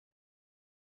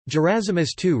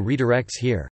Gerasimos II redirects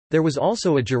here. There was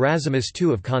also a Gerasimos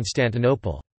II of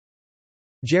Constantinople.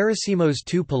 Gerasimos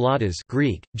II Palladas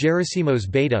Greek, Gerasimos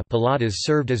Beta Palladas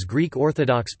served as Greek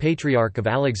Orthodox Patriarch of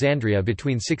Alexandria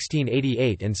between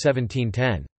 1688 and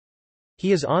 1710.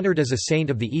 He is honored as a saint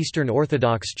of the Eastern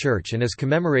Orthodox Church and is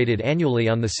commemorated annually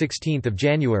on 16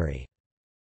 January.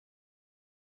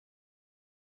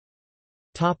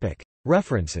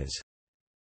 References.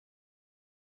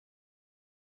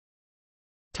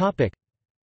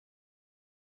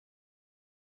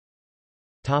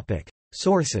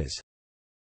 Sources.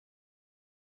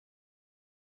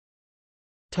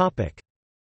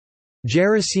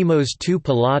 Gerasimos II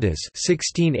Palladas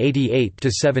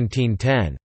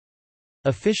 (1688–1710).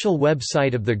 Official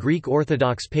website of the Greek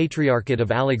Orthodox Patriarchate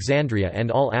of Alexandria and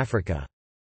All Africa.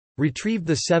 Retrieved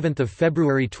 7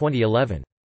 February 2011.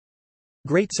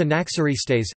 Great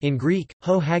Synaxaristes, in Greek,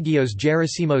 Ho Hagios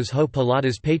Gerasimos ho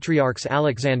Palladas Patriarchs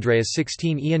Alexandrias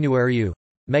 16 Ianuariou,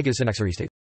 Megasynaxaristes.